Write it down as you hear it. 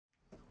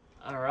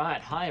All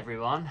right, hi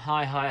everyone.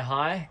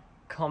 Hi.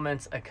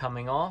 Comments are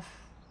coming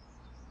off,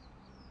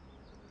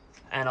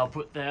 and I'll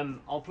put them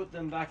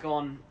back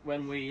on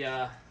when we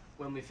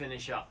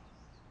finish up,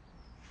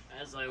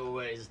 as I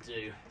always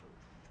do.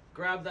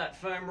 Grab that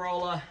foam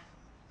roller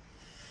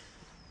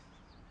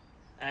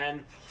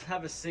and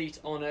have a seat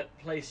on it.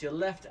 Place your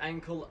left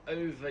ankle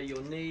over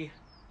your knee.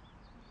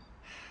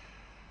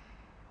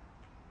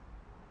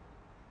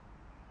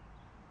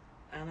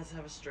 And let's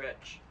have a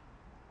stretch.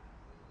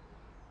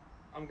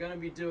 I'm going to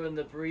be doing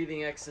the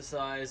breathing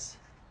exercise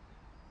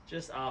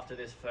just after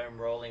this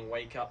foam rolling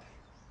wake up.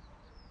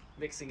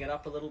 Mixing it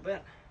up a little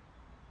bit.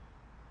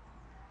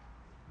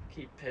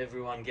 Keep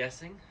everyone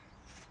guessing.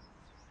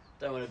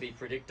 Don't want to be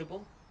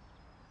predictable.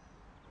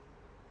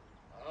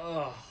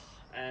 Oh,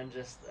 and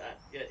just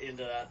get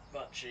into that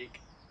butt cheek.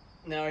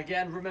 Now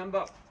again,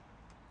 remember,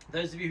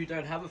 those of you who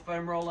don't have a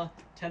foam roller,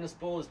 tennis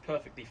ball is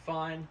perfectly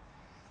fine.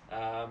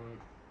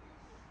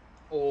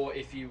 Or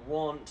if you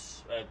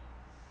want a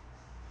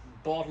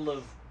bottle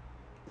of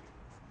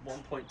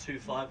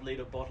 1.25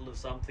 litre bottle of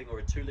something, or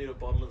a 2 litre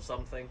bottle of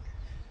something,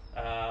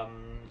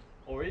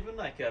 or even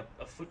like a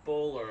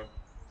football, or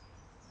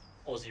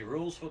Aussie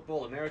rules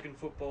football, American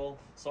football,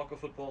 soccer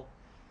football,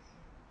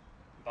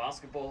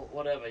 basketball,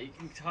 whatever. You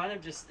can kind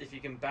of just, if you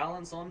can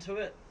balance onto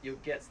it, you'll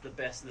get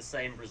the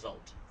same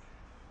result.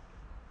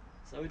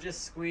 So we're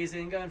just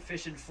squeezing, going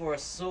fishing for a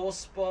sore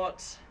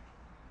spot.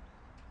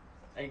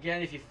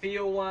 Again, if you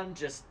feel one,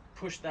 just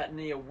push that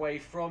knee away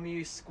from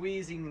you,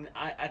 squeezing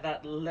at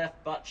that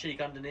left butt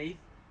cheek underneath,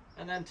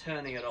 and then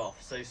turning it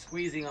off. So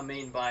squeezing, I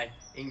mean by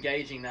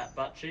engaging that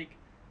butt cheek,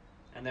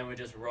 and then we're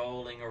just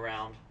rolling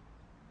around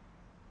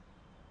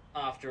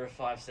after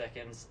 5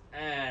 seconds,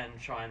 and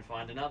try and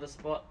find another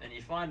spot. And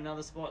you find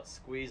another spot,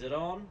 squeeze it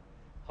on,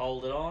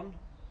 hold it on,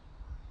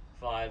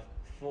 5,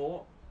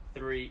 4,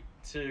 3,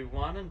 2,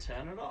 1, and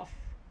turn it off.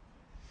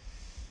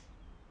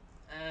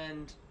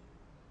 And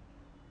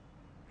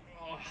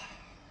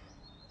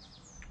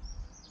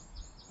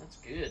that's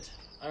good.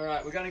 All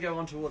right, we're going to go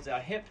on towards our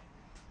hip.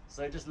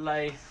 So just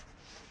lay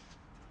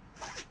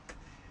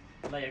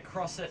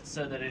across it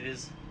so that it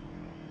is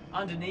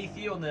underneath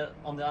you on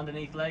the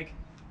underneath leg.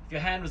 If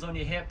your hand was on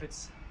your hip,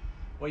 it's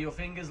where your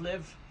fingers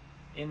live.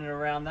 In and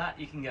around that,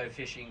 you can go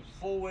fishing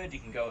forward. You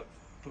can go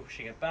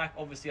pushing it back.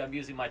 Obviously, I'm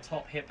using my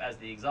top hip as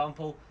the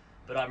example,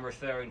 but I'm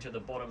referring to the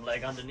bottom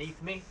leg underneath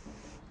me.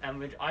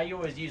 And I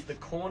always use the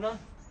corner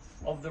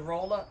of the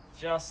roller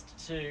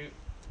just to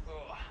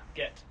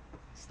get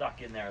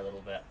stuck in there a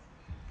little bit.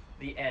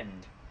 The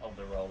end of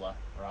the roller,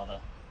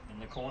 rather than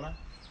the corner.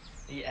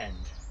 The end.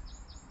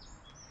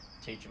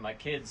 Teaching my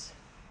kids,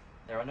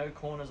 there are no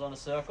corners on a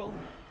circle.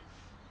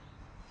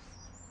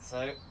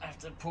 So I have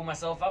to pull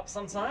myself up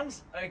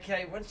sometimes.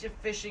 Okay, once you're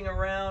fishing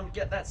around,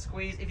 get that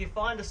squeeze. If you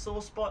find a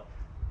sore spot,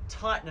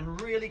 tighten and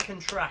really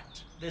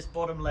contract this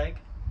bottom leg.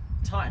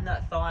 Tighten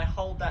that thigh,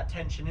 hold that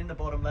tension in the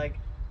bottom leg,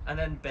 and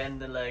then bend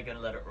the leg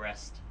and let it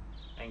rest.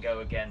 And go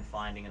again,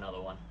 finding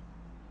another one.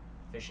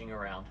 Fishing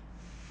around.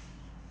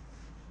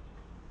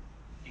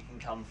 You can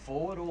come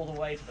forward all the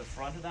way to the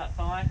front of that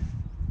thigh,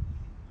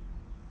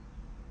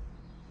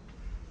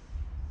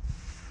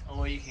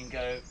 or you can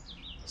go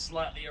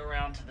slightly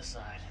around to the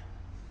side.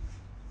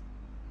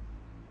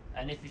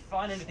 And if you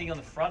find anything on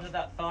the front of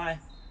that thigh,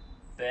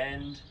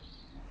 bend.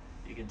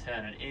 You can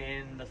turn it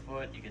in the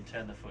foot, you can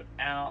turn the foot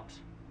out,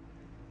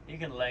 you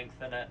can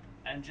lengthen it,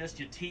 and just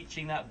you're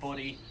teaching that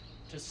body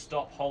to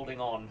stop holding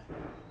on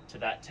to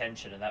that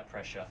tension and that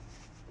pressure.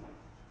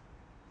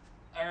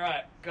 All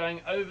right, going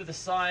over the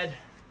side,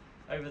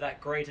 over that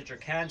greater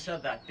trochanter,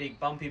 that big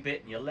bumpy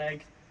bit in your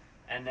leg,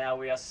 and now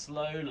we are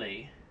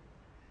slowly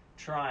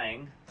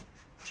trying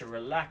to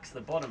relax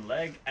the bottom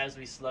leg as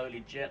we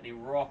slowly, gently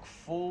rock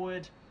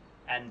forward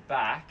and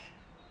back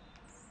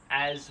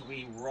as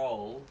we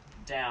roll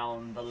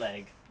down the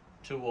leg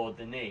toward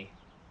the knee.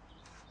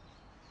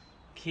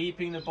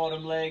 Keeping the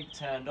bottom leg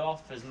turned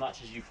off as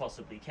much as you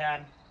possibly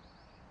can.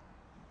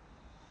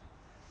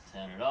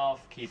 Turn it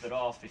off, keep it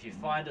off. If you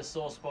find a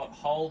sore spot,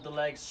 hold the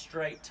leg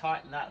straight,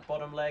 tighten that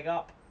bottom leg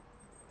up,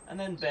 and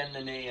then bend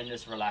the knee and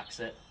just relax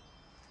it.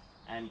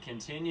 And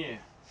continue.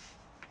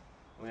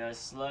 We are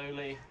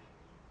slowly,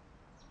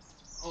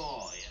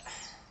 oh yeah.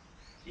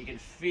 You can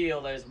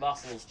feel those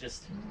muscles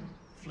just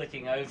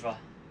flicking over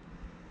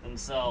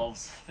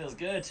themselves. Feels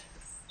good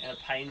in a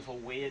painful,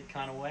 weird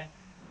kind of way.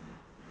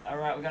 All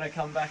right, we're gonna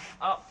come back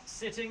up,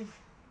 sitting.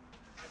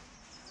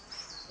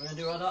 We're gonna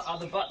do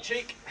other butt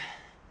cheek.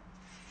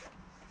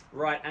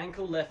 Right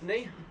ankle, left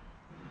knee.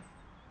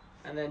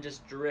 And then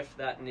just drift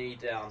that knee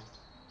down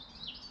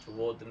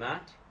toward the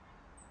mat.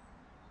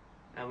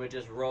 And we're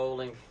just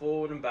rolling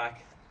forward and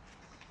back.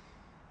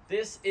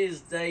 This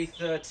is day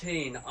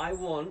 13. I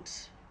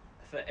want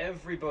for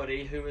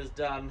everybody who has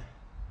done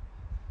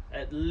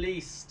at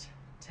least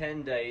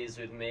 10 days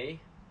with me,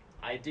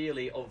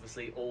 ideally,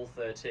 obviously all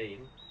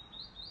 13,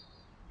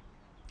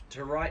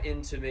 to write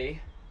into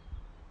me,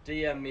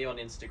 DM me on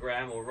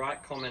Instagram, or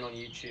write comment on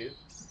YouTube.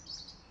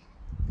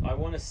 I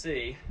want to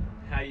see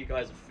how you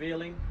guys are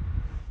feeling,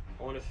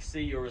 I want to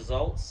see your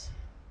results.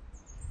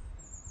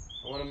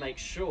 I want to make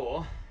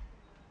sure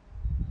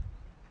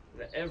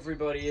that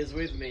everybody is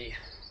with me,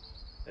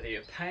 whether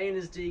your pain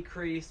is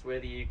decreased,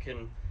 whether you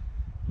can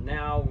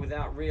now,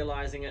 without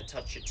realizing it,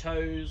 touch your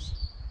toes,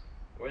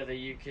 whether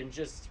you can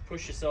just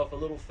push yourself a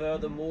little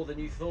further more than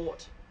you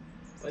thought,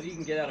 whether you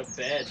can get out of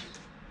bed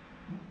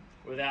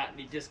without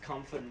any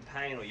discomfort and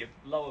pain, or your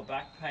lower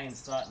back pain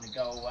starting to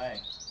go away.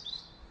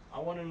 I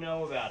want to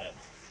know about it.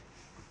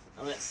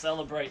 And let's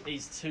celebrate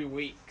these 2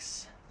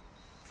 weeks.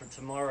 For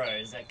tomorrow,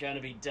 is that going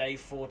to be day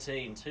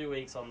 14, 2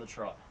 weeks on the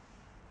trot.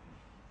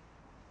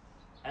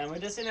 And we're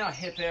just in our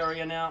hip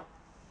area now,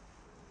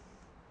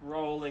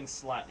 rolling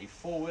slightly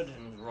forward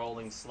and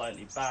rolling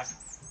slightly back,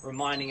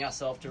 reminding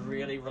ourselves to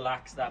really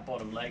relax that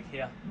bottom leg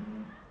here.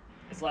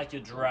 It's like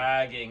you're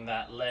dragging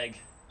that leg,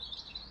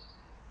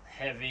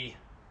 heavy,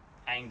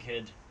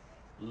 anchored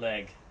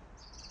leg,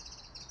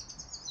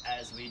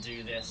 as we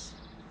do this.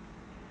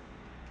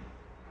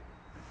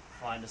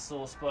 Find a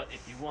sore spot.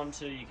 If you want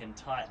to, you can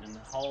tighten and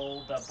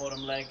hold that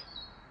bottom leg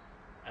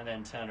and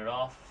then turn it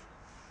off.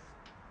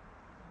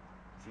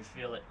 If you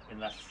feel it in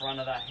the front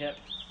of that hip.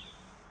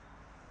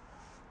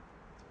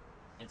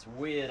 It's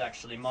weird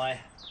actually,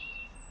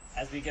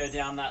 as we go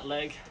down that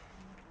leg,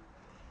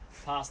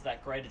 past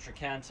that greater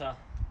trochanter,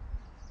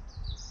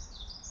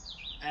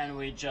 and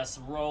we're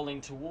just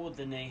rolling toward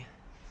the knee.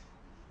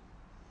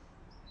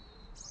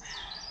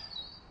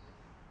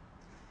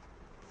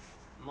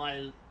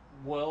 My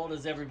world,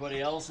 as everybody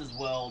else's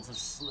worlds,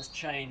 has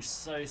changed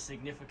so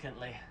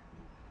significantly.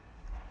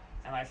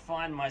 And I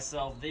find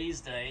myself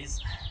these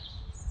days,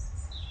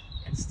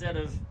 instead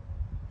of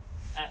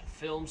at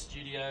film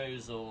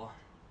studios or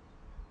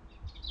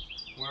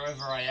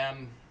wherever I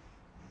am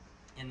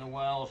in the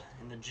world,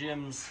 in the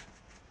gyms,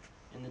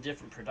 in the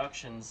different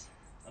productions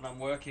that I'm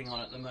working on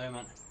at the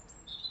moment,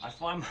 I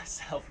find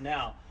myself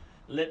now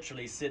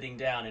literally sitting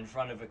down in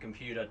front of a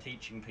computer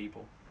teaching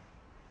people.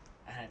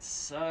 And it's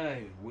so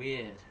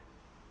weird.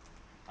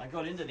 I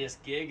got into this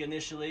gig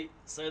initially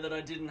so that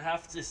I didn't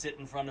have to sit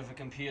in front of a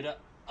computer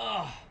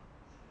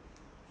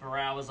for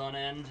hours on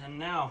end, and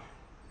now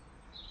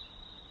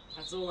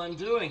that's all I'm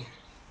doing.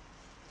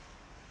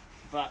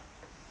 But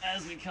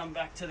as we come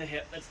back to the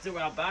hip, let's do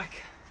our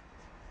back.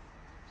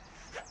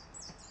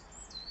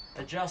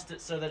 Adjust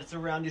it so that it's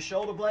around your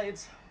shoulder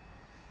blades.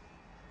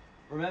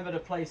 Remember to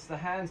place the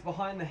hands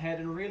behind the head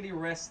and really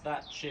rest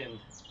that chin.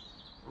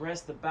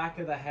 Rest the back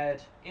of the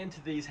head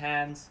into these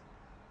hands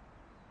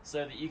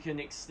so that you can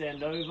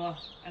extend over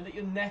and that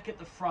your neck at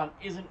the front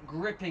isn't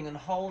gripping and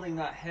holding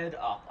that head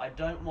up. I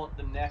don't want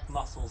the neck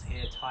muscles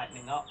here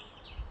tightening up.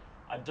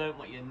 I don't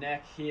want your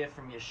neck here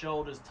from your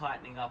shoulders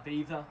tightening up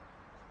either.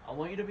 I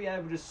want you to be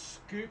able to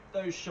scoop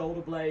those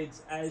shoulder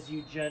blades as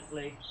you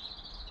gently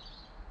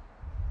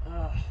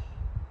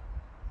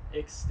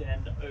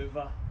extend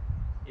over.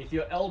 If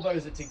your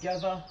elbows are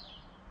together,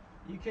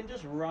 you can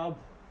just rub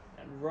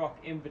and rock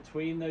in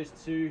between those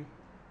two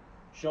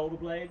shoulder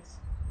blades.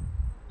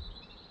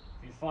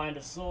 If you find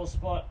a sore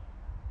spot,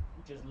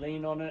 just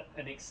lean on it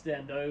and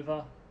extend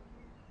over.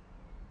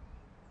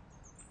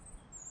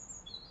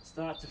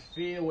 Start to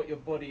feel what your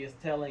body is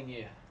telling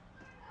you.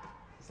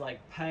 It's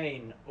like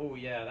pain. Oh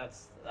yeah,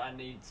 I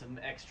need some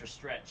extra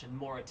stretch and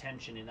more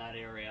attention in that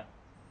area.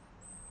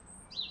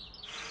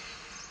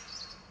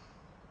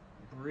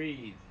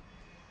 Breathe.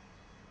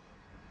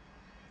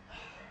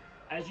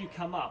 As you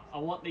come up, I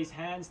want these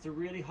hands to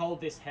really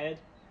hold this head.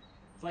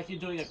 It's like you're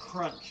doing a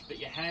crunch, but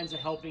your hands are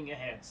helping your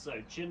head.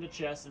 So chin to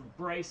chest and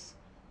brace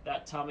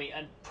that tummy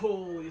and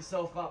pull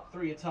yourself up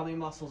through your tummy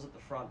muscles at the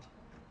front.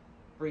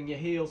 Bring your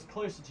heels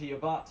closer to your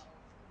butt.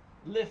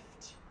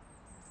 Lift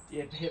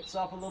your hips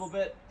up a little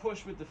bit.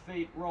 Push with the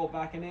feet, roll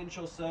back an inch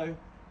or so.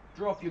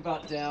 Drop your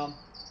butt down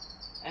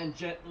and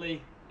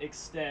gently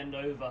extend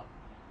over.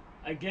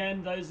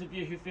 Again, those of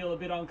you who feel a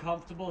bit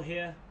uncomfortable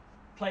here,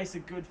 place a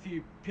good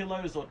few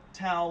pillows or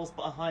towels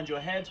behind your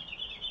head,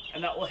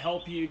 and that will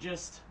help you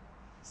just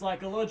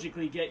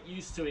psychologically get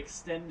used to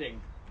extending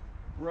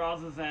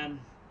rather than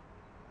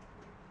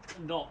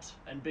not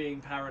and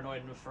being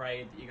paranoid and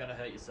afraid that you're going to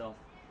hurt yourself.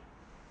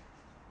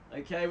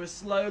 Okay, we're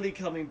slowly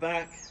coming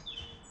back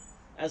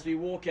as we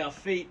walk our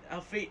feet,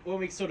 when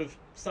we sort of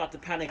start to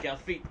panic, our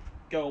feet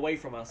go away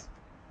from us.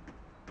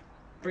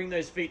 Bring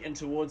those feet in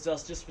towards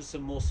us just for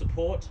some more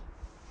support.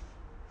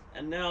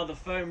 And now the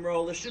foam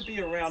roller should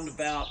be around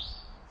about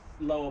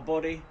lower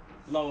body,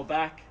 lower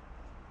back,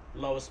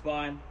 lower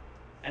spine.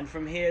 And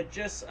from here,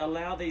 just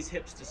allow these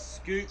hips to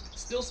scoop,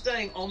 still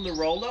staying on the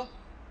roller,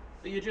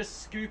 but you're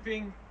just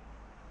scooping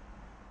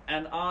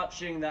and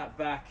arching that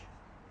back.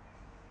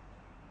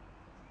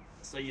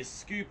 So you're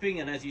scooping,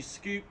 and as you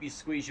scoop, you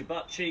squeeze your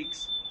butt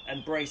cheeks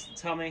and brace the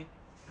tummy,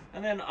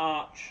 and then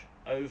arch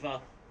over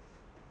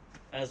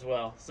as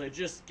well. So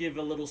just give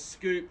a little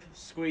scoop,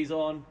 squeeze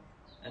on,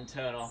 and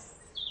turn off.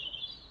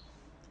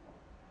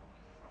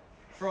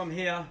 From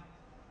here,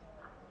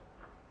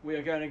 we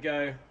are going to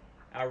go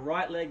our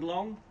right leg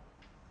long,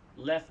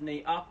 left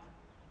knee up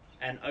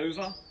and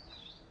over,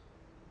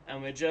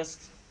 and we're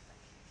just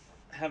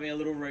having a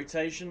little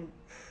rotation,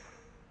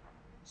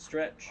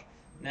 stretch.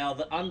 Now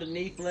the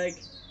underneath leg,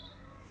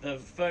 the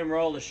foam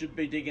roller should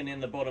be digging in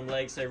the bottom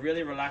leg, so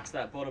really relax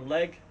that bottom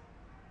leg.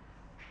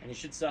 And you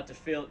should start to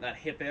feel that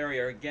hip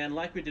area again,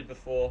 like we did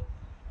before,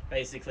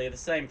 basically the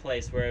same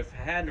place where if a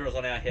hand is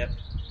on our hip,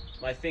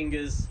 my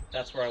fingers,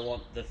 that's where I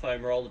want the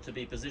foam roller to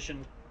be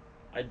positioned.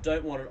 I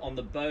don't want it on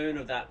the bone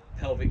of that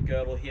pelvic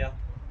girdle here,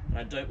 and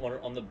I don't want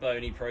it on the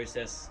bony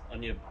process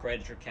on your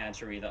greater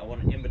trochanter either. I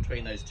want it in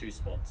between those two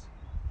spots.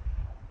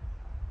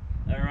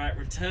 All right,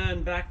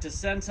 return back to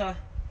center.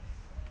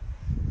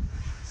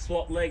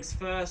 Swap legs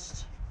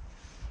first,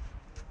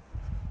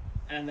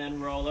 and then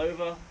roll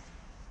over.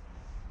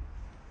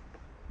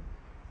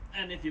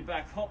 And if your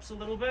back hops a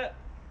little bit,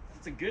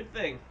 it's a good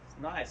thing.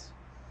 It's nice.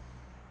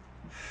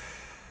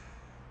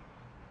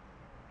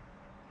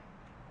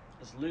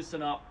 Just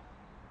loosen up.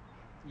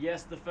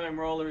 Yes, the foam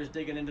roller is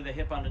digging into the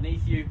hip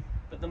underneath you,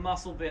 but the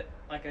muscle bit,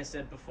 like I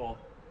said before,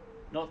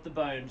 not the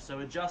bone. So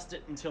adjust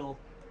it until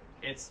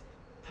it's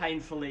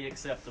painfully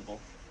acceptable.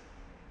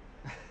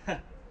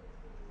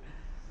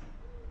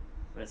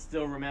 But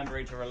still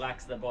remembering to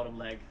relax the bottom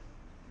leg.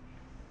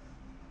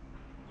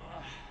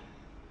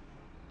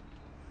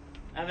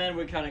 And then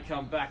we kind of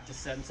come back to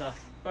center,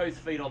 both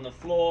feet on the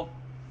floor,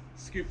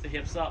 scoop the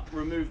hips up,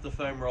 remove the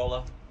foam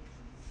roller.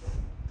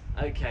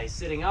 Okay,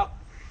 sitting up.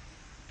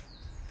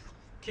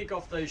 Kick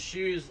off those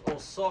shoes or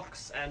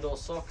socks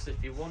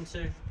if you want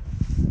to.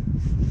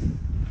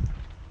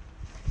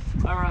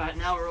 All right,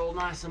 now we're all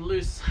nice and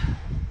loose,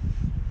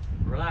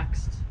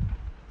 relaxed.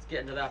 Let's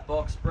get into that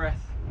box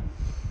breath.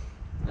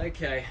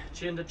 Okay,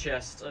 chin to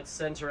chest. Let's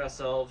center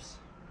ourselves,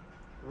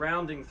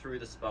 rounding through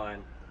the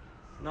spine.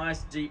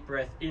 Nice deep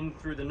breath in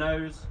through the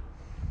nose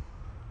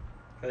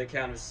for the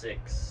count of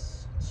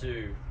 6,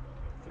 2,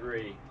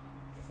 3,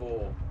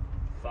 4,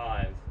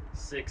 5,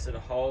 6, and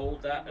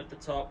hold that at the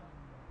top.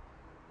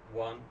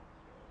 1,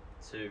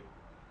 2,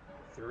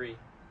 3,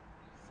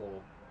 4,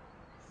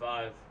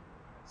 5,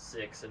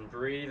 6, and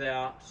breathe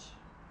out.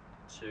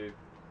 2,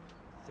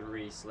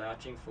 3,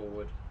 slouching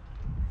forward.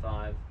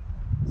 5,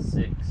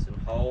 6, and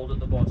hold at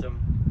the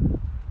bottom.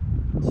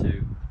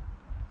 2,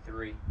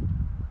 3,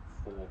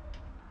 4,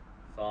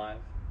 5,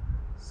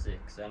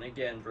 6, and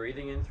again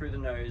breathing in through the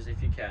nose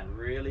if you can.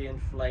 Really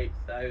inflate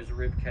those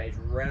rib cage,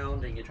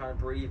 rounding. You're trying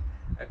to breathe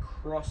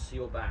across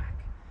your back.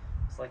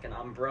 It's like an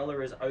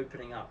umbrella is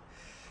opening up.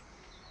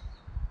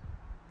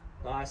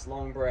 Nice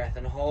long breath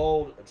and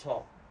hold at the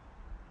top.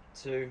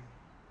 2,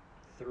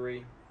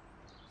 3,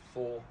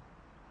 4,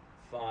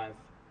 5,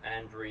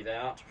 and breathe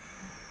out.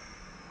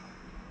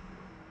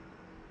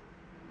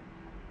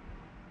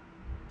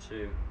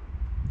 2,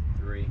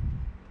 3,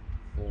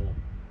 4,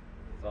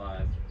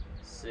 5,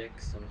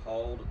 6, and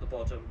hold at the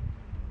bottom.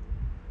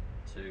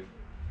 2,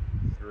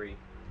 3,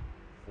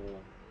 4,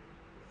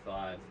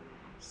 5,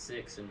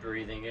 6, and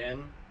breathing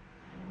in.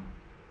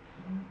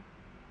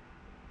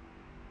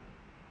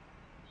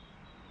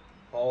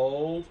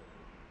 Hold.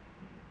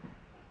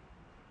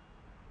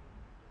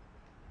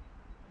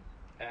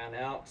 And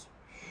out.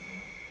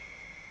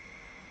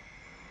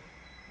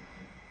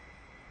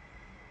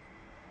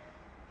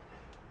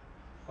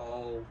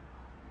 Hold.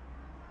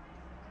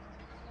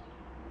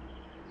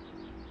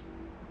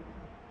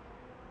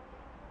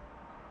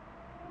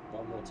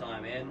 One more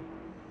time in.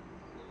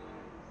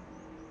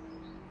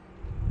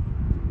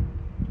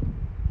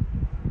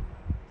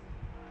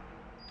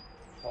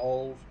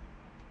 Hold.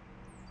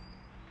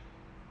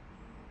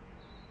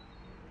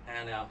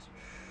 And out.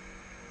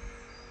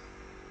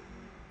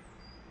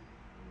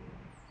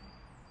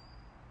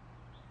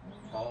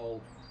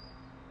 Hold.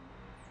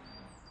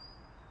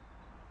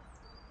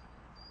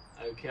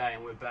 Okay,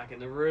 and we're back in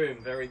the room.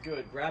 Very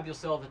good. Grab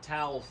yourself a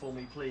towel for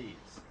me, please.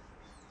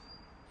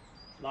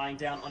 Lying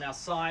down on our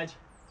side.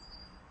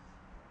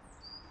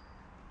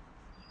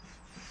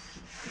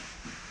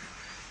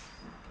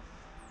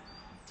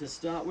 To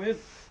start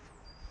with,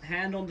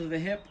 hand onto the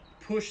hip,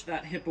 push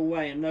that hip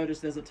away, and notice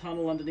there's a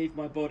tunnel underneath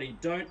my body.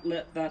 Don't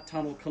let that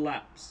tunnel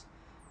collapse.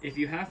 If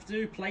you have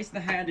to, place the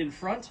hand in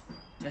front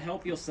to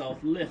help yourself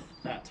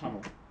lift that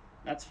tunnel.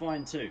 That's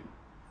fine too.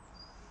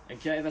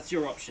 Okay, that's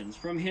your options.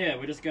 From here,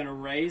 we're just going to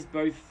raise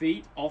both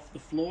feet off the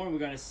floor, and we're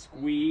going to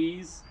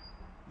squeeze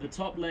the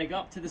top leg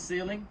up to the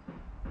ceiling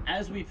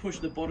as we push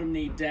the bottom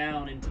knee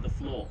down into the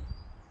floor.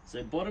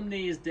 So bottom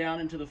knee is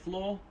down into the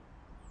floor,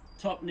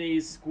 top knee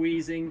is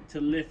squeezing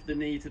to lift the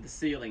knee to the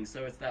ceiling.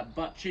 So it's that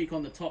butt cheek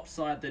on the top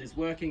side that is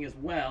working as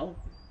well,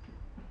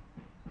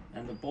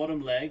 and the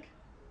bottom leg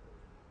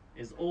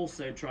is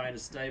also trying to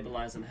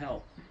stabilize and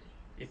help.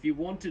 If you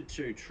wanted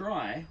to,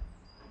 try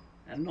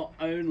and not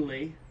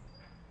only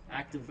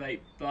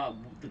activate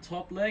the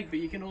top leg, but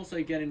you can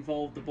also get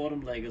involved the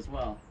bottom leg as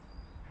well.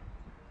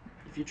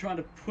 If you're trying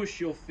to push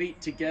your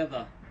feet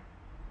together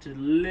to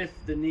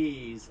lift the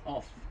knees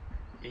off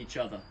each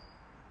other,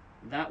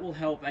 that will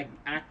help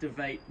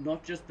activate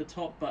not just the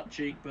top butt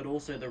cheek, but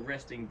also the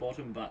resting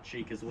bottom butt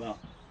cheek as well.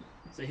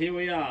 So here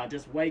we are,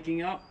 just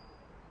waking up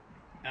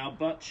our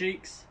butt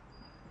cheeks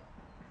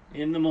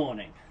in the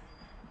morning,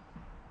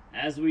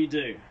 as we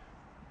do.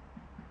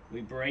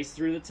 We brace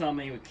through the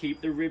tummy, we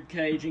keep the rib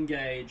cage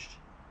engaged,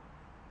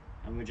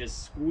 and we're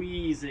just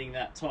squeezing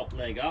that top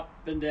leg up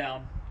and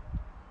down,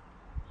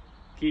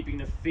 keeping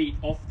the feet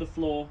off the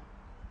floor.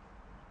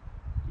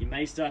 You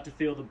may start to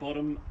feel the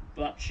bottom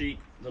butt cheek,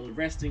 the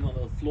resting on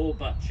the floor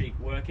butt cheek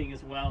working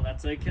as well.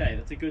 That's okay,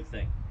 that's a good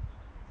thing.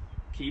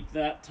 Keep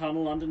that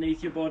tunnel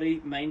underneath your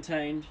body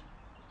maintained.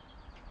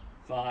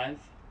 5,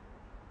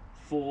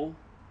 4,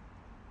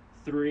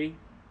 3,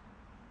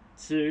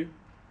 2.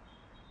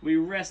 We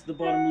rest the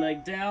bottom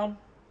leg down,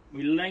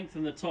 we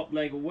lengthen the top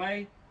leg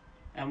away,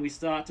 and we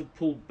start to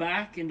pull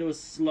back into a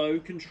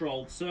slow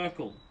controlled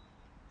circle.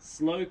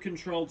 Slow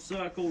controlled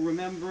circle,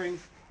 remembering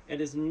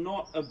it is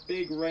not a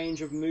big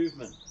range of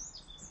movement.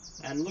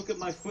 And look at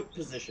my foot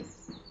position.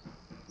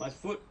 My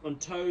foot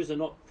and toes are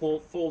not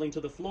falling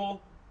to the floor.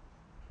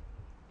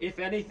 If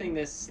anything,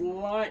 they're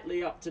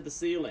slightly up to the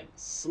ceiling,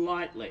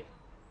 slightly.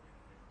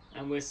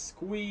 And we're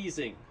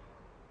squeezing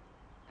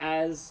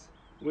as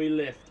we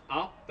lift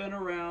up and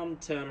around,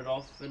 turn it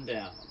off and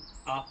down.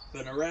 Up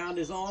and around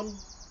is on,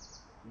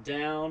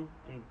 down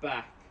and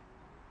back.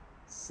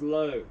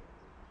 Slow.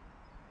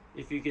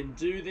 If you can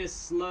do this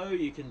slow,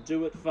 you can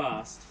do it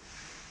fast.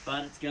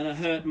 But it's going to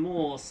hurt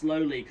more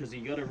slowly because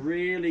you've got to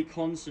really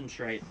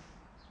concentrate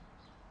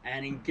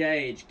and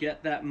engage.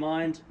 Get that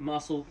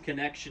mind-muscle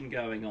connection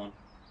going on.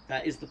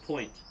 That is the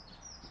point.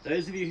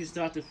 Those of you who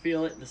start to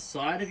feel it in the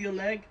side of your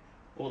leg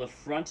or the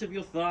front of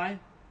your thigh,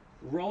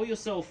 roll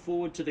yourself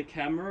forward to the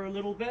camera a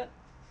little bit.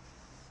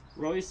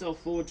 Roll yourself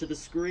forward to the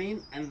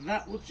screen, and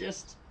that will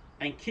just,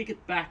 and kick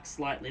it back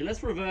slightly.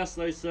 Let's reverse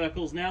those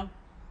circles now.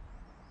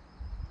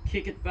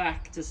 Kick it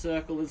back to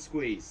circle and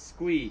squeeze.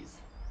 Squeeze.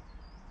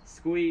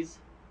 Squeeze.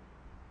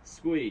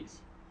 Squeeze.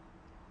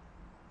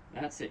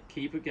 That's it.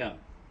 Keep it going.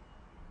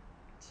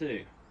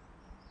 2,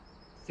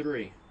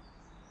 3,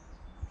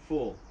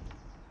 4,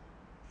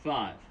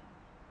 5,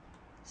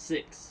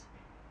 6,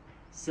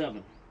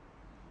 7,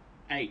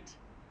 8,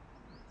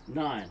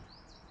 9,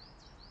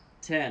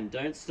 10.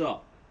 Don't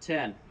stop.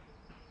 10,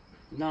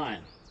 9,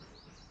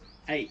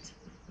 8,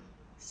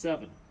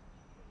 7,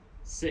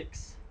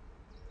 6,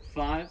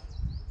 5,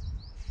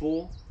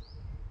 4,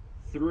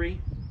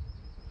 3,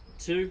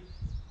 2,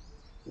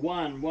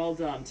 1. Well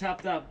done.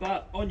 Tap that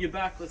butt on your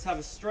back. Let's have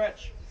a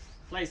stretch.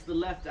 Place the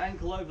left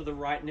ankle over the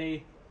right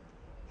knee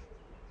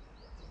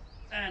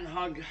and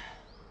hug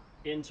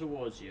in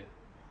towards you.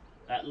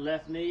 That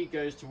left knee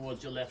goes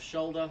towards your left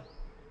shoulder.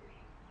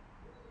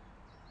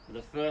 For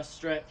the first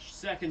stretch.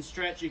 Second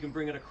stretch, you can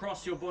bring it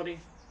across your body.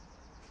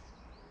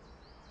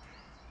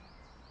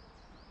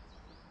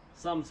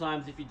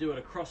 Sometimes if you do it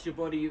across your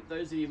body,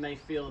 those of you may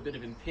feel a bit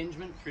of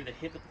impingement through the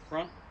hip at the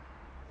front.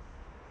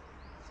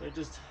 So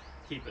just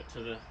keep it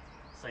to the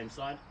same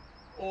side.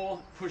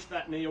 Or push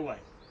that knee away.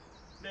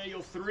 There are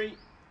your 3.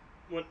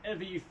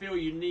 Whatever you feel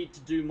you need to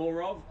do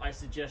more of, I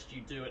suggest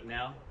you do it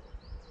now.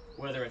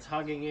 Whether it's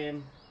hugging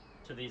in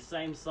to the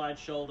same side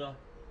shoulder,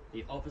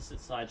 the opposite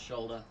side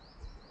shoulder,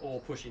 or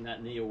pushing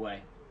that knee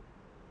away.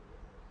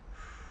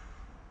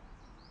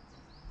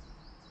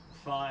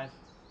 5,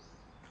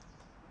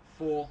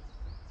 4,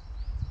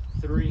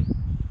 3,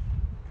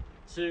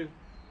 2,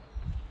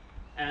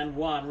 and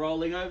 1.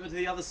 Rolling over to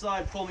the other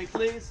side for me,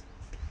 please.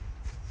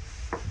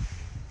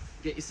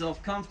 Get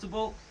yourself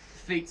comfortable.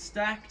 Feet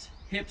stacked,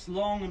 hips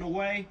long and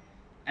away,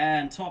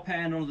 and top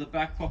hand onto the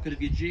back pocket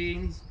of your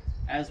jeans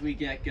as we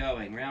get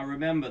going. Now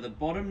remember, the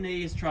bottom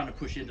knee is trying to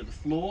push into the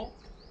floor.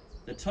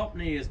 The top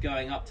knee is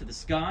going up to the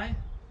sky.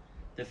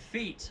 The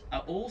feet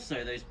are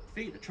also, those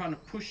feet are trying to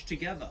push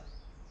together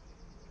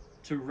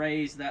to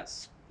raise that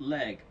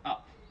leg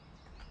up.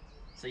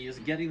 So you're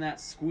getting that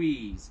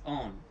squeeze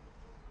on.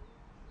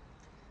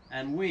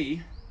 And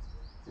we,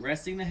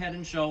 resting the head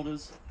and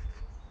shoulders,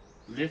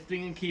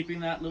 lifting and keeping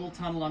that little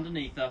tunnel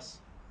underneath us.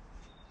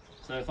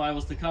 So if I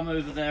was to come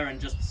over there and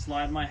just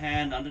slide my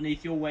hand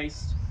underneath your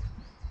waist,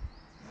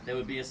 there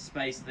would be a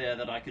space there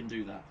that I can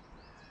do that.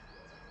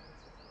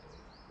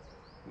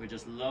 We're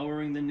just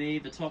lowering the knee,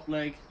 the top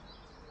leg,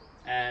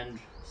 and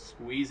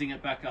squeezing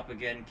it back up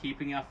again,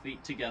 keeping our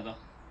feet together.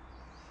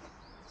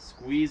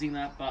 Squeezing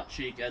that butt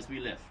cheek as we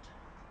lift.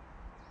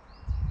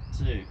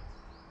 2,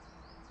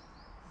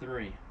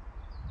 3,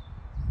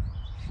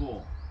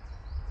 4,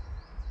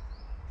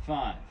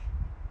 5,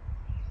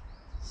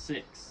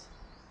 6,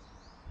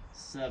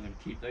 7.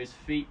 Keep those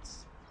feet,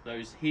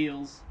 those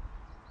heels,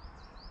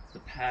 the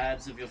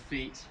pads of your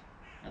feet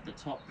at the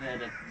top there,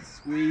 they're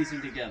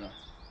squeezing together.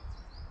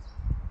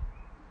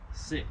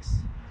 6,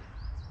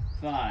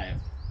 5,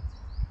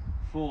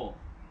 4,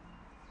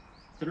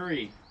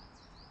 3,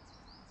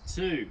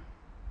 2.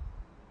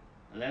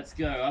 Let's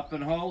go. Up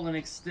and hold and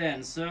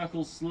extend.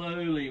 Circle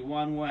slowly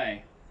one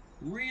way.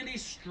 Really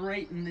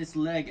straighten this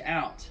leg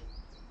out.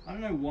 I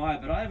don't know why,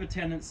 but I have a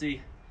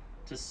tendency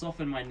to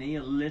soften my knee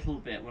a little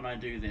bit when I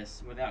do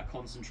this without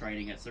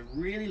concentrating it. So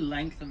really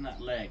lengthen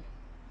that leg.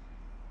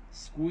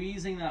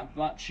 Squeezing that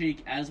butt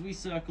cheek as we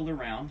circle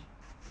around.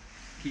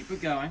 Keep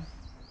it going.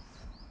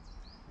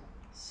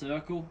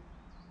 Circle,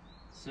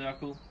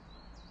 circle,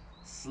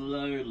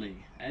 slowly.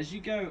 As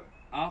you go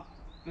up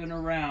and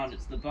around.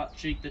 It's the butt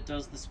cheek that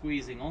does the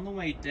squeezing. On the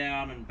way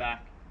down and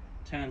back,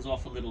 turns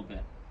off a little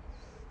bit.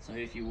 So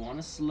if you want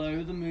to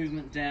slow the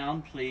movement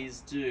down,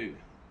 please do.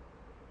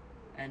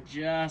 And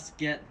just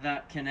get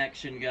that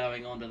connection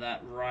going onto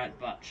that right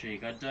butt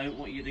cheek. I don't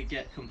want you to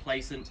get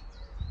complacent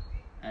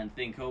and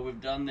think, oh, we've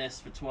done this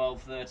for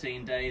 12,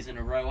 13 days in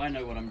a row. I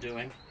know what I'm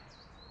doing.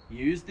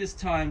 Use this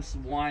time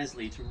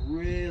wisely to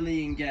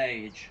really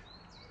engage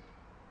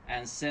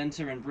and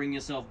center and bring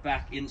yourself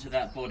back into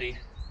that body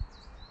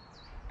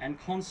and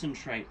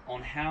concentrate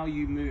on how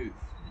you move.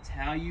 It's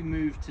how you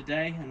move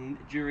today and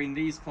during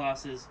these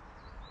classes,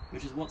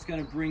 which is what's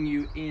going to bring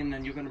you in,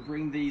 and you're going to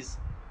bring these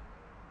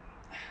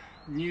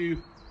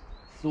new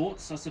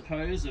thoughts, I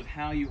suppose, of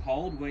how you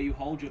hold, where you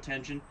hold your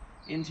tension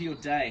into your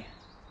day.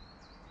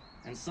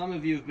 And some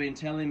of you have been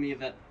telling me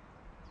that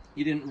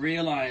you didn't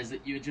realize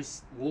that you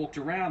just walked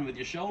around with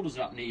your shoulders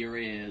up near your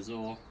ears,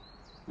 or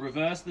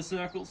reverse the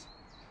circles,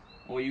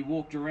 or you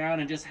walked around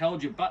and just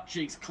held your butt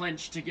cheeks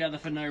clenched together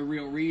for no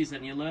real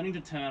reason. You're learning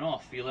to turn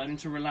off, you're learning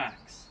to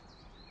relax.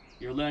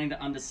 You're learning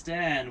to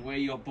understand where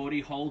your body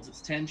holds its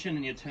tension,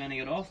 and you're turning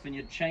it off, and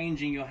you're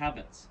changing your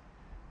habits.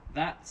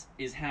 That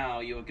is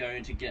how you're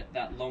going to get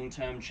that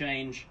long-term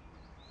change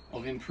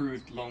of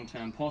improved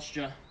long-term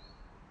posture,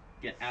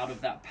 get out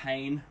of that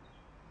pain,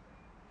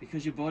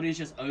 because your body is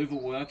just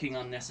overworking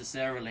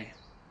unnecessarily.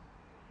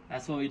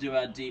 That's why we do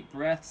our deep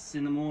breaths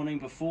in the morning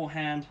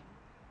beforehand,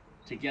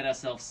 to get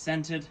ourselves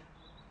centered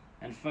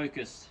and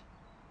focused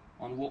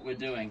on what we're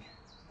doing.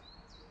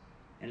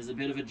 It is a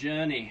bit of a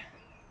journey,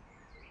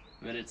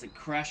 but it's a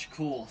crash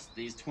course.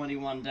 These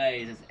 21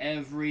 days, it's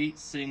every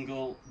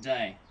single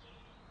day.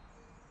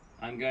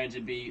 I'm going to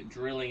be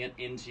drilling it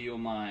into your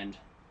mind.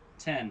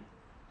 10,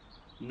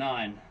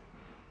 9,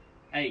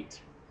 8,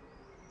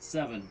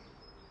 7,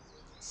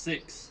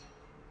 6,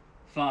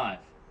 5,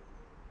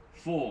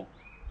 4,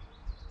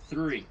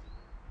 3,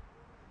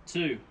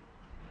 2,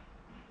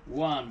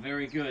 1.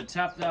 Very good.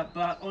 Tap that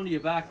butt onto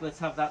your back. Let's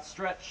have that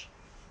stretch.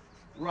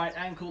 Right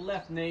ankle,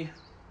 left knee.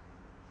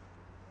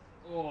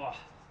 Oh,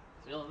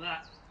 feel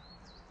that.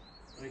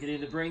 We can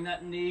either bring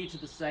that knee to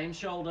the same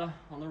shoulder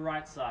on the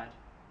right side,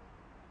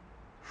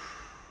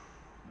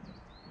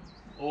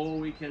 or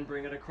we can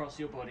bring it across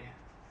your body.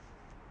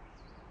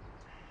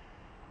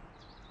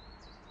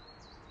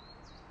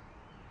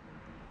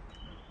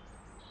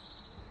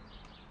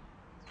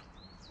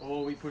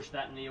 Or we push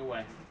that knee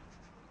away.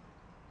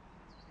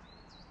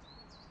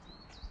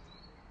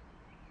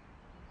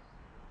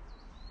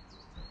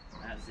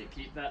 That's it.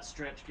 Keep that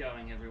stretch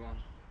going, everyone.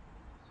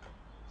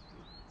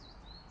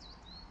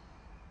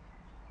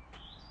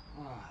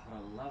 Oh,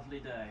 what a lovely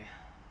day.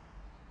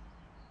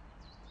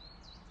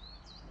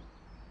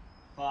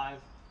 5,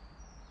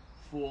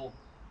 4,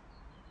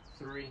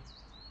 3,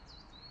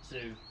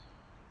 2,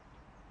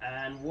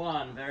 and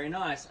 1. Very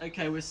nice.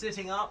 Okay, we're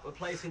sitting up. We're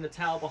placing the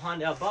towel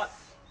behind our butt.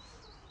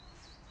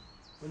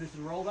 We'll do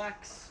some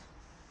rollbacks.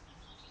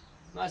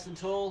 Nice and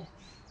tall.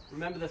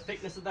 Remember, the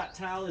thickness of that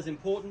towel is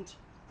important.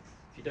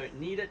 If you don't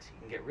need it, you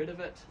can get rid of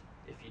it.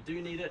 If you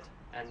do need it,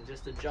 and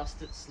just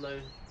adjust it slow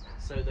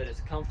so that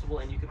it's comfortable,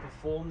 and you can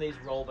perform these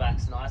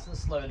rollbacks nice and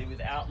slowly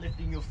without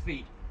lifting your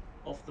feet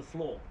off the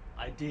floor,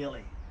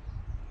 ideally.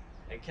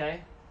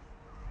 Okay?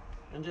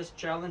 And just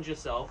challenge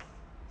yourself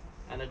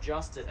and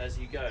adjust it as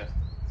you go.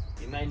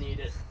 You may need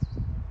it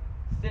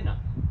thinner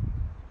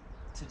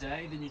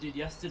today than you did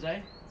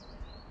yesterday.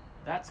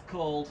 That's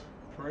called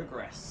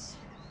progress.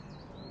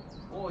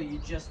 Or you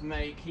just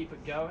may keep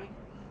it going,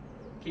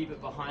 keep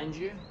it behind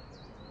you,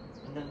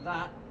 and then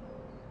that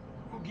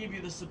will give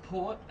you the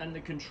support and the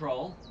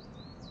control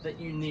that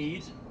you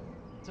need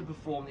to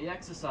perform the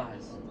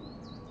exercise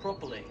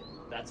properly.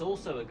 That's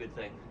also a good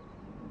thing.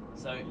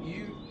 So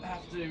you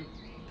have to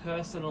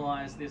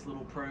personalize this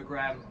little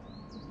program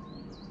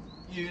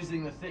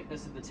using the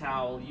thickness of the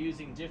towel,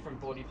 using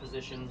different body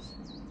positions,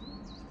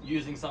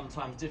 using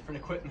sometimes different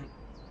equipment.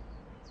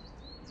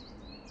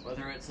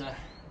 Whether it's a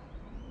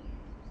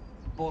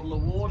bottle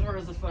of water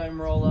as a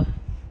foam roller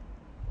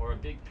or a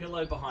big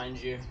pillow behind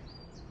you,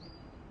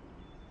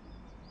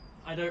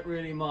 I don't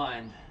really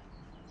mind.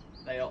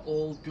 They are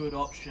all good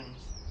options.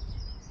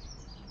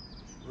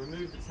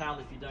 Remove the towel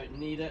if you don't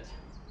need it.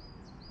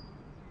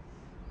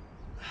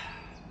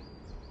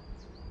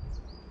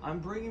 I'm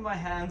bringing my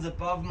hands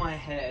above my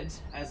head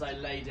as I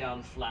lay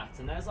down flat,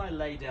 and as I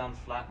lay down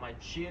flat, my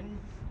chin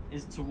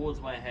is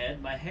towards my head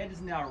is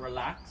now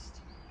relaxed.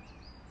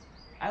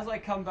 As I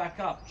come back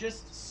up,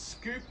 just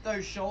scoop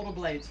those shoulder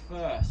blades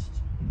first,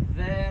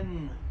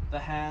 then the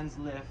hands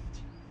lift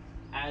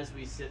as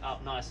we sit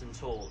up nice and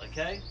tall,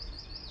 okay?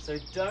 So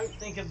don't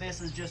think of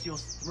this as just you're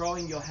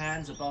throwing your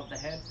hands above the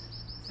head.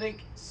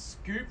 Think,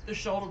 scoop the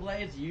shoulder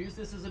blades, use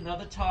this as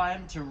another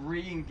time to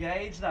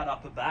re-engage that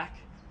upper back,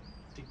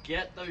 to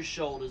get those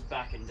shoulders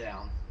back and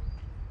down.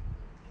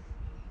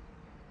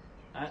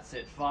 That's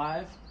it.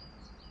 5,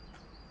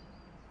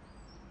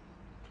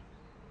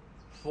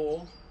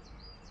 4,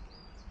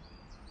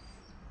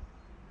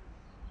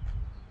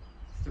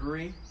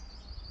 3,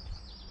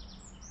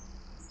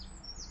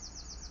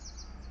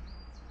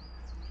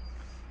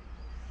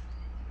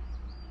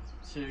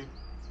 to.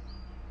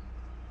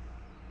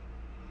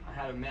 I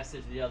had a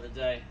message the other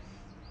day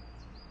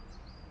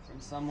from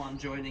someone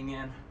joining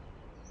in.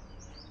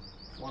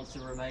 Wants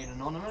to remain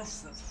anonymous,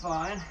 that's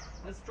fine.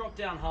 Let's drop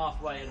down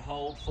halfway and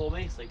hold for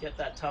me. So get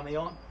that tummy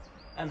on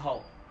and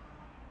hold.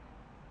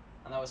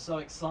 And I was so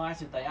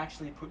excited, they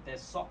actually put their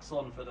socks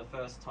on for the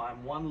first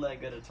time, one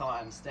leg at a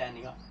time,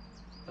 standing up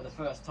for the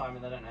first time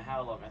in I don't know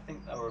how long. I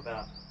think they were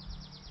about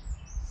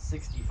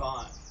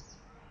 65.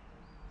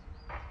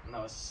 And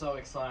I was so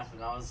excited.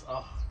 And I was,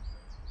 oh.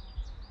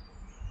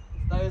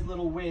 It's those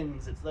little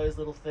wins, it's those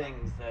little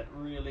things that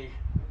really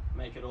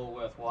make it all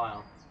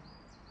worthwhile.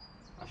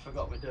 I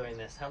forgot we're doing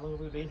this. How long have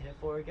we been here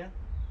for again?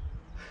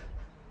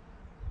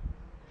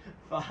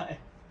 5,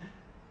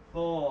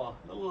 4,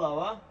 a little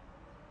lower.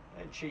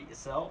 Don't cheat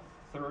yourself.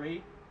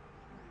 3,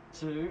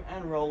 2,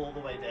 and roll all the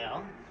way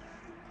down.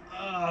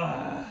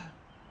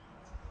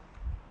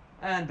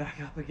 And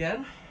back up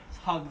again.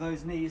 Hug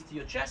those knees to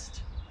your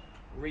chest.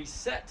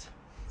 Reset.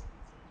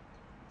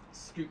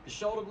 Scoop the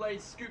shoulder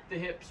blades, scoop the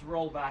hips,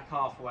 roll back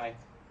halfway.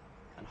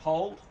 And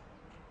hold.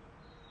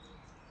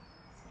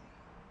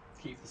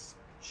 Keep the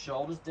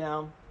shoulders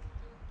down,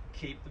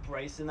 keep the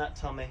brace in that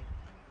tummy.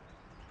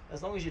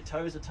 As long as your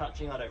toes are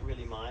touching, I don't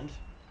really mind.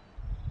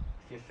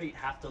 If your feet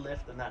have to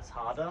lift, then that's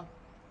harder,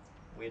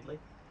 weirdly.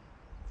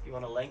 If you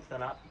want to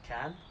lengthen up, you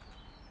can.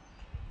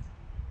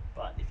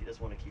 But if you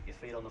just want to keep your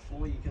feet on the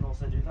floor, you can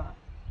also do that.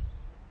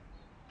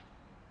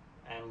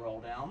 And roll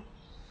down.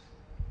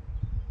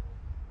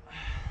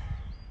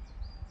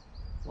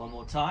 One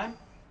more time.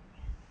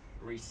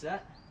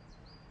 Reset.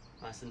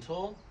 Nice and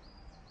tall.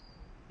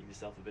 Give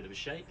yourself a bit of a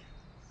shake.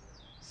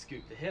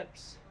 Scoop the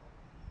hips,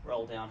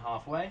 roll down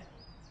halfway.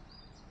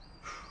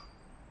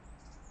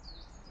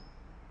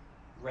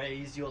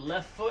 Raise your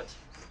left foot,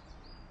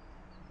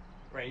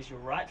 raise your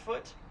right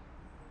foot.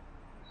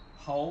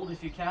 Hold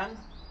if you can.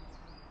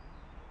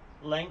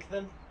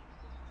 Lengthen,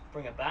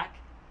 bring it back.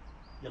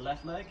 Your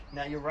left leg,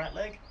 now your right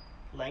leg.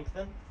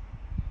 Lengthen,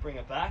 bring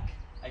it back.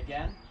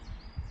 Again,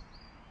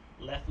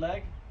 left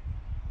leg.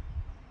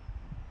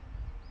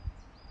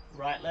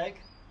 Right leg.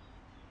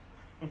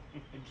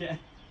 Again.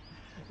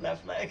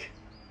 Left leg,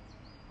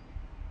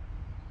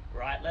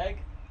 right leg,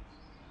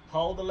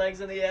 hold the legs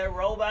in the air,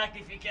 roll back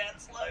if you can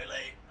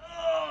slowly.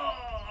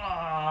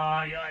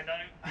 Oh, yeah, I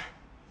know.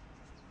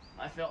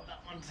 I felt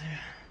that one too.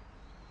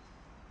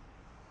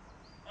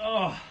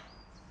 Oh,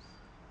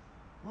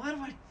 why do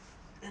I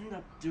end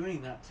up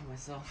doing that to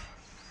myself?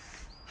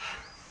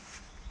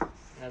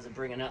 As I'm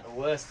bringing out the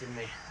worst in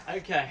me.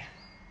 Okay,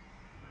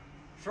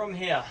 from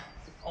here,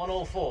 on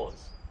all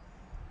fours.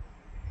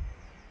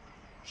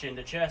 Chin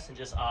to chest and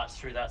just arch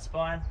through that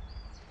spine.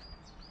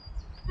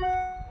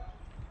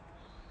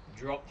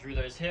 Drop through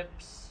those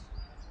hips.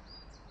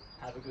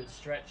 Have a good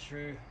stretch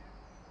through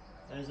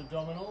those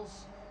abdominals.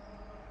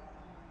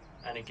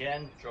 And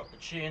again, drop the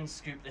chin,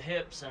 scoop the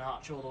hips and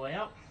arch all the way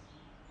up.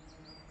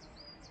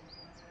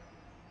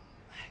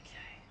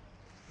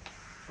 Okay.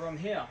 From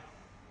here,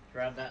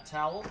 grab that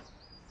towel.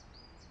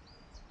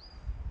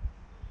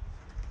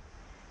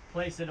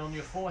 Place it on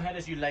your forehead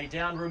as you lay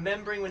down.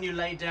 Remembering when you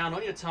lay down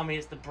on your tummy,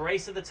 it's the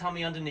brace of the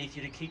tummy underneath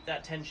you to keep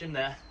that tension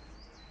there.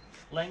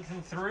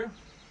 Lengthen through.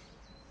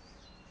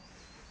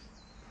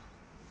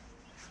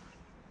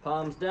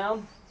 Palms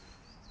down.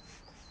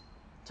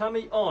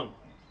 Tummy on.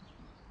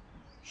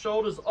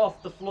 Shoulders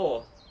off the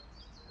floor.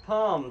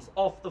 Palms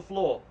off the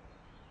floor.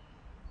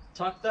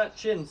 Tuck that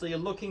chin so you're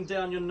looking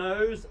down your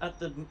nose at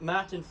the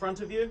mat in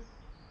front of you.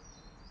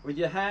 With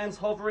your hands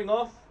hovering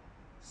off.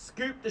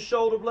 Scoop the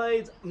shoulder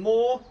blades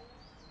more.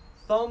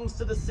 Thumbs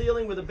to the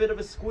ceiling with a bit of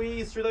a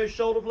squeeze through those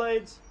shoulder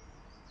blades.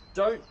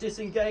 Don't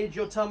disengage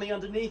your tummy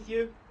underneath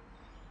you.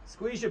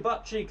 Squeeze your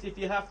butt cheeks if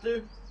you have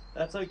to.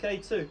 That's okay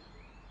too.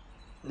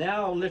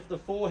 Now lift the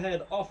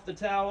forehead off the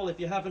towel if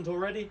you haven't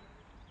already.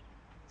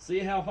 See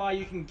how high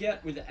you can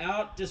get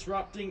without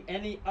disrupting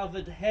any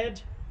other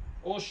head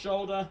or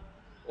shoulder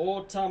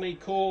or tummy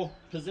core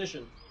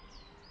position.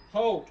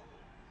 Hold.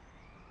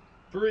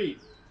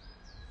 Breathe.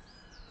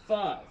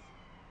 5,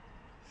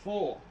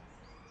 4,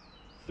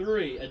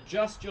 3.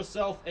 Adjust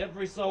yourself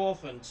every so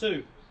often.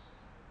 2,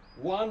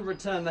 1.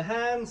 Return the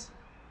hands.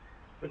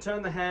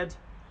 Return the head.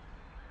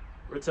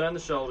 Return the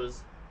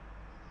shoulders.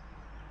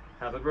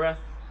 Have a breath.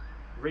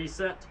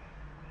 Reset.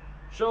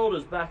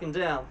 Shoulders back and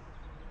down.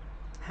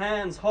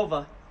 Hands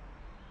hover.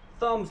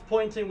 Thumbs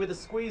pointing with a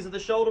squeeze of the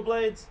shoulder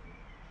blades.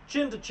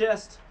 Chin to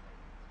chest.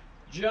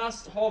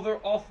 Just hover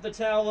off the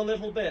towel a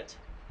little bit.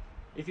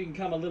 If you can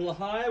come a little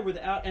higher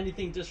without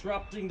anything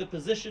disrupting the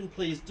position,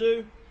 please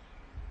do.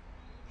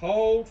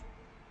 Hold,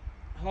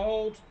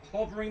 hold,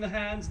 hovering the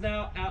hands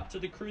now out to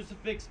the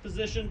crucifix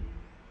position.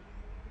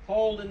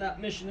 Hold in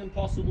that Mission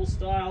Impossible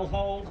style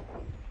hold.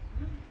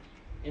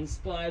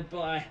 Inspired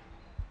by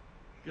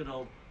good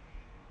old,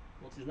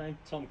 what's his name?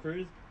 Tom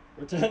Cruise.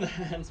 Return the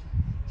hands,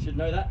 should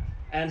know that.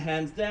 And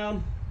hands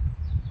down,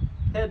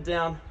 head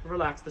down,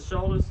 relax the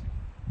shoulders.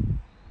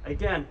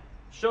 Again,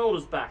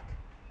 shoulders back,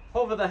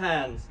 hover the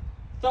hands.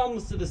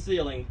 Thumbs to the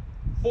ceiling,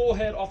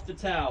 forehead off the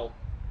towel.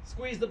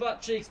 Squeeze the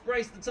butt cheeks,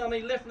 brace the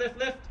tummy, lift, lift,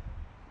 lift.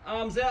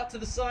 Arms out to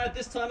the side,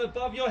 this time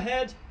above your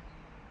head.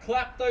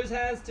 Clap those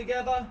hands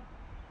together.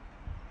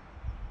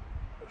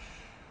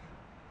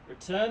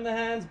 Return the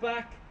hands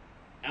back,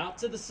 out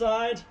to the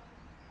side,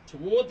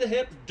 toward the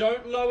hip.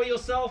 Don't lower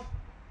yourself.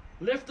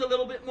 Lift a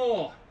little bit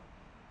more.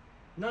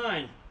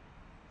 9,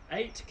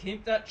 8,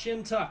 keep that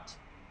chin tucked.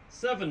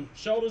 7,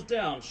 shoulders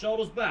down,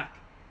 shoulders back.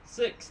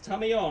 6,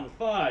 tummy on.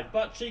 5,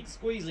 butt cheeks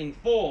squeezing.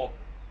 4,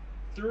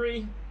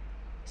 3,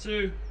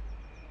 2,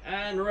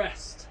 and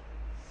rest.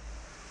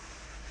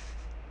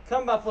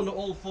 Come up onto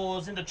all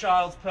fours into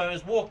child's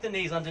pose. Walk the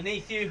knees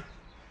underneath you.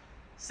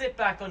 Sit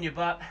back on your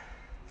butt.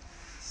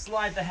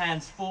 Slide the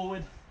hands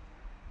forward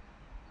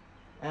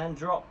and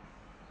drop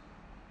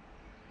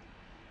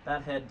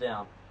that head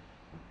down.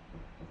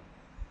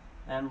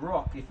 And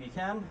rock if you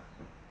can.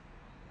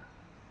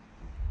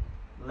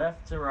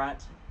 Left to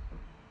right.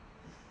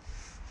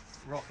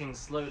 Rocking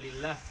slowly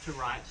left to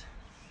right.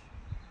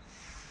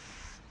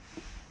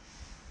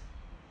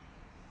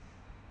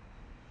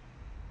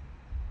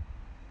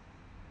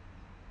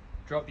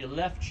 Drop your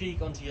left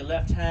cheek onto your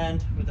left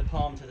hand with the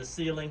palm to the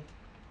ceiling.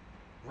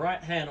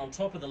 Right hand on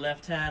top of the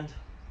left hand.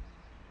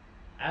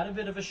 Add a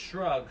bit of a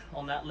shrug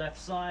on that left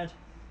side.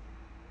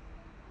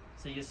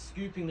 So you're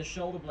scooping the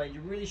shoulder blade,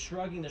 you're really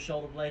shrugging the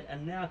shoulder blade,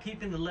 and now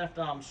keeping the left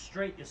arm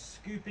straight, you're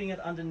scooping it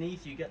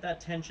underneath, you get that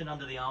tension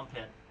under the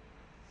armpit.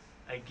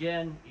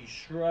 Again, you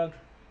shrug,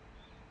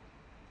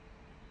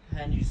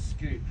 and you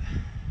scoop.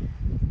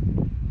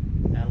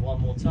 And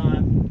one more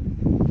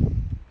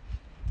time,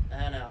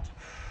 and out.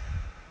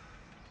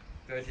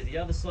 Go to the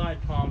other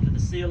side, palm to the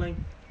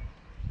ceiling.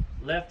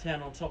 Left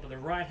hand on top of the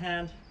right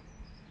hand,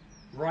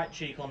 right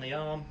cheek on the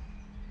arm.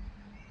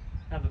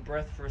 Have a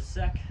breath for a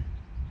sec.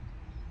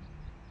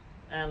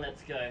 And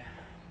let's go.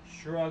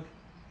 Shrug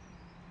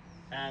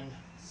and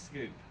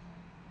scoop.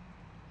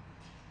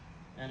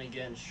 And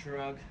again,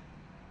 shrug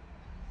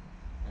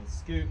and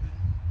scoop.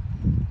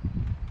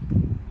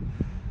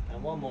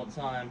 And one more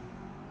time.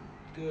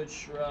 Good,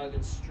 shrug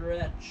and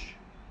stretch.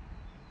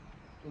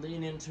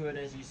 Lean into it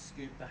as you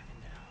scoop back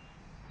and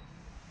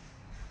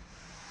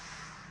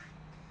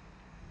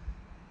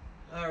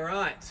down. All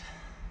right.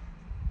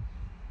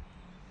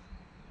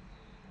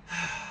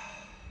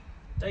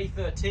 Day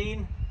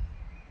 13.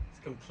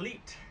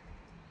 Complete.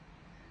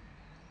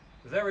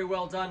 Very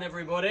well done,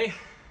 everybody.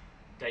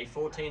 Day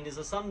 14 is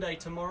a Sunday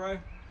tomorrow.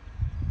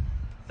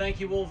 Thank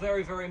you all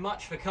very, very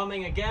much for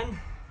coming again.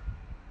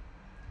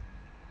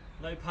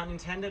 No pun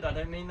intended, I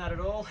don't mean that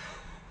at all.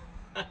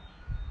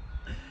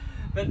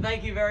 But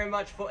thank you very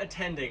much for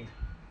attending.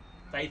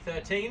 Day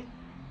 13.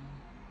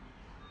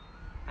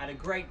 Had a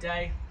great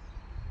day.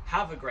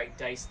 Have a great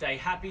day. Stay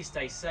happy,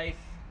 stay safe,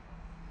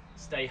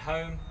 stay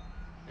home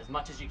as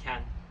much as you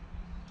can.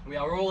 We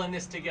are all in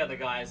this together,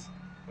 guys.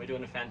 We're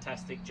doing a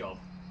fantastic job.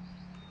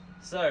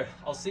 So,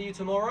 I'll see you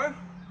tomorrow.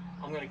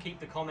 I'm going to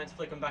keep the comments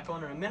flicking back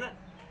on in a minute.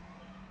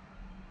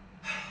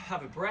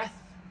 Have a breath.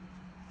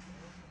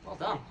 Well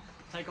done.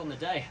 Take on the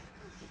day.